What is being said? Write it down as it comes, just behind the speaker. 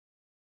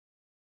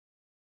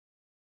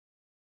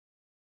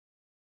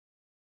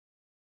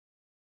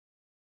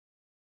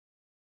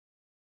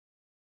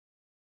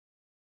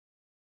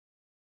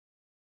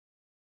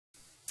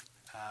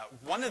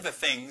One of the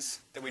things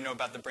that we know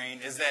about the brain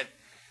is that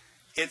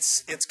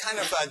it's kind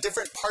of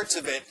different parts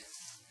of it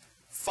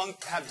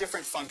have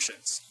different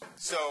functions.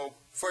 So,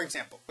 for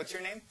example, what's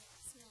your name?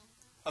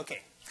 Samantha.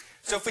 Okay.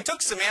 So if we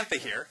took Samantha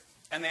here,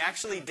 and they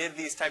actually did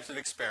these types of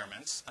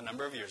experiments a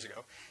number of years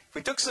ago. If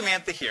we took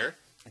Samantha here,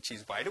 and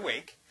she's wide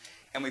awake,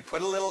 and we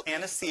put a little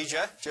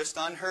anesthesia just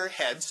on her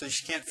head so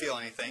she can't feel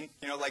anything,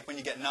 you know, like when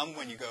you get numb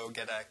when you go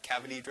get a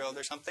cavity drilled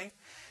or something.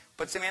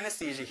 Put some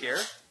anesthesia here.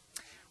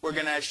 We're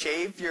going to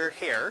shave your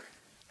hair,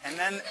 and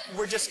then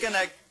we're just going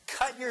to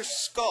cut your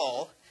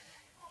skull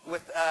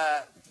with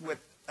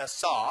a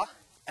saw,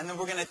 and then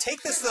we're going to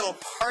take this little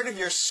part of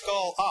your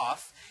skull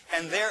off,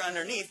 and there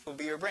underneath will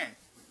be your brain.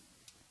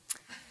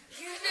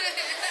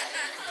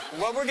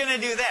 What we're going to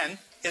do then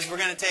is we're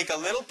going to take a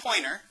little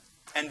pointer,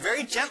 and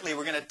very gently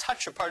we're going to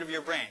touch a part of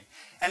your brain.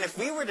 And if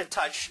we were to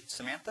touch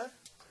Samantha,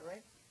 is that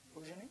right?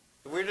 What was your name?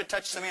 If we were to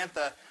touch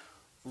Samantha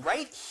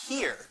right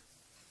here,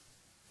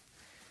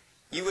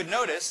 you would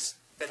notice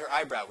that her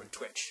eyebrow would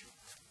twitch.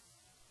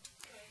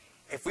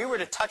 If we were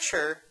to touch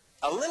her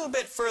a little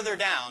bit further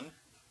down,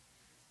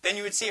 then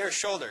you would see her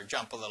shoulder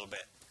jump a little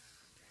bit.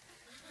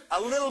 A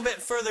little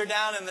bit further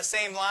down in the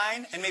same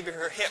line, and maybe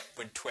her hip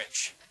would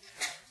twitch.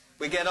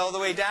 We get all the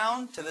way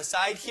down to the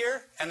side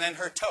here, and then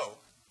her toe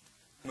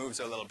moves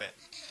a little bit.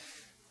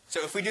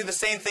 So if we do the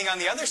same thing on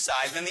the other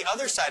side, then the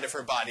other side of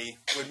her body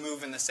would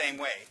move in the same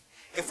way.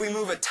 If we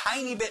move a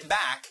tiny bit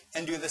back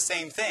and do the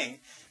same thing,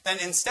 then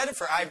instead of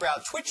her eyebrow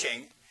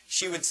twitching,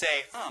 she would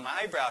say, oh, my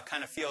eyebrow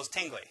kind of feels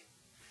tingly.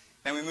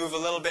 Then we move a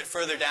little bit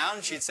further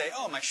down, she'd say,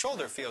 oh, my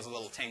shoulder feels a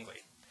little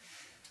tingly.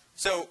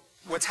 So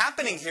what's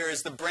happening here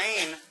is the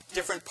brain,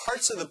 different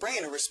parts of the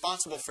brain are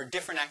responsible for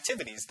different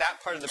activities.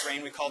 That part of the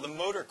brain we call the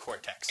motor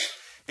cortex,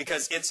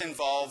 because it's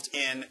involved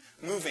in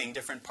moving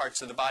different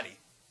parts of the body.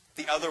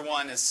 The other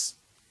one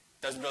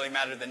doesn't really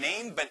matter the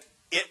name, but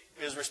it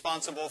is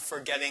responsible for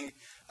getting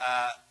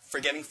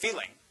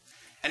feeling.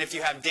 And if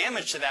you have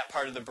damage to that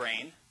part of the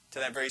brain, to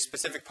that very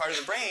specific part of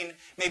the brain,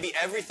 maybe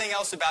everything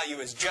else about you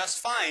is just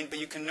fine, but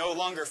you can no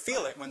longer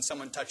feel it when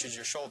someone touches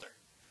your shoulder.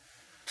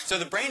 So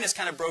the brain is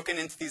kind of broken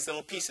into these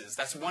little pieces.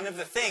 That's one of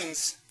the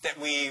things that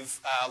we've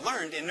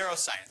learned in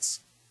neuroscience.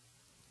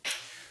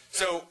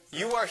 So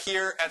you are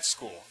here at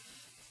school,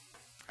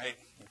 right?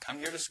 You come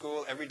here to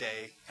school every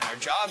day, and our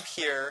job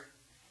here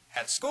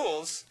at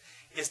schools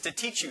is to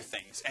teach you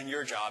things, and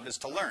your job is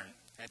to learn.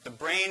 Right? The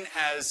brain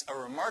has a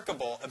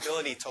remarkable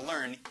ability to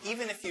learn,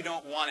 even if you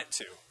don't want it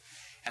to.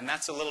 And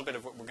that's a little bit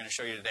of what we're going to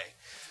show you today.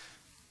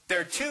 There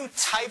are two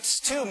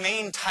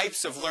main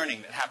types of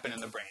learning that happen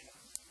in the brain.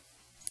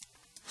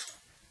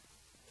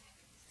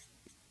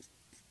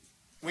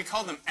 We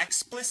call them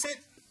explicit,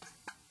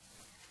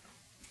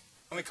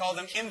 and we call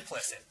them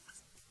implicit.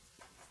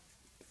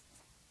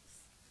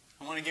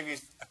 I want to give you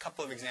a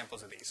couple of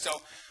examples of these.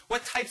 So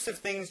what types of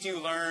things do you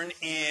learn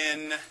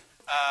in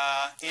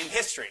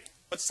history?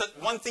 What's the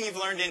one thing you've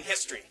learned in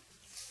history?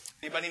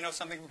 Anybody know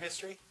something from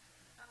history?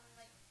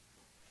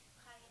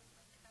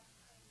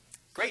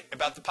 Great,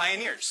 about the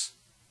pioneers.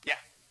 Yeah?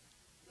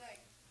 Like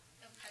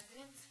the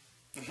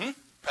presidents?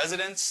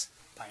 Presidents,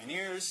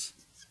 pioneers.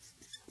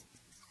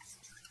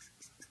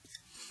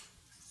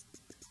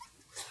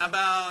 How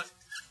about,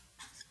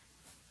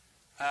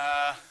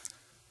 how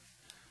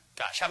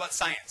about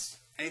science?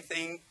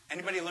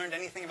 Anybody learned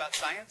anything about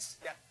science?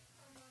 Yeah?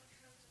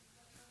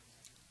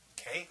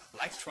 Okay,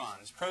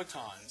 electrons,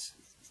 protons.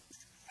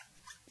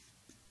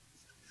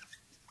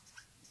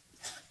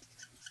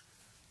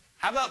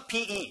 How about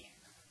PE?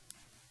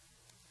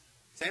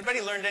 Has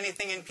anybody learned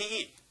anything in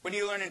PE? What do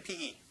you learn in PE?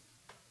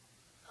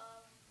 I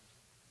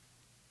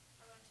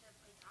learned how to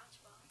play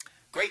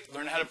dodgeball. Great,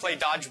 learn how to play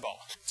dodgeball.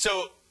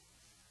 So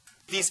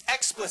these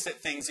explicit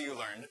things that you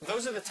learned,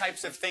 those are the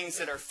types of things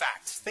that are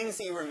facts, things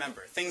that you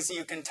remember, things that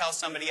you can tell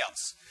somebody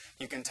else.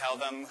 You can tell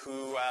them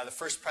who the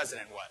first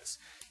president was.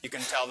 You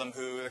can tell them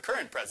who the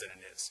current president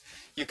is.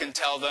 You can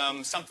tell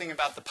them something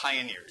about the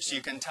pioneers.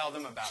 You can tell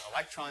them about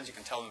electrons. You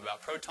can tell them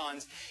about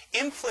protons.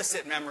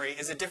 Implicit memory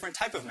is a different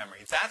type of memory.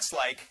 That's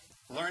like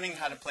learning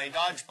how to play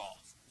dodgeball.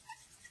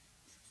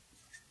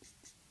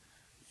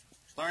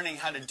 Learning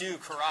how to do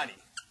karate.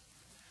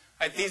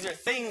 Right? These are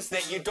things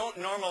that you don't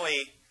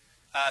normally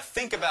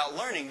think about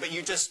learning, but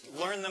you just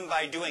learn them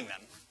by doing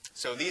them.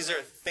 So these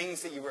are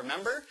things that you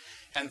remember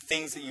and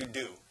things that you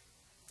do.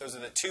 Those are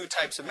the two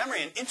types of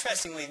memory. And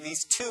interestingly,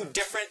 these two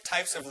different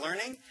types of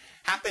learning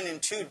happen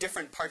in two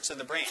different parts of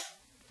the brain.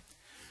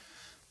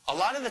 A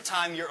lot of the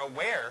time, you're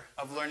aware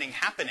of learning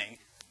happening,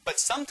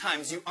 but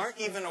sometimes you aren't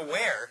even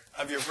aware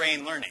of your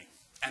brain learning.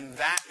 And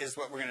that is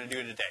what we're going to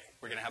do today.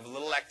 We're going to have a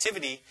little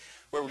activity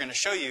where we're going to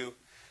show you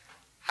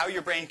how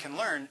your brain can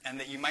learn and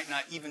that you might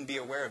not even be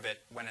aware of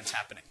it when it's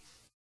happening.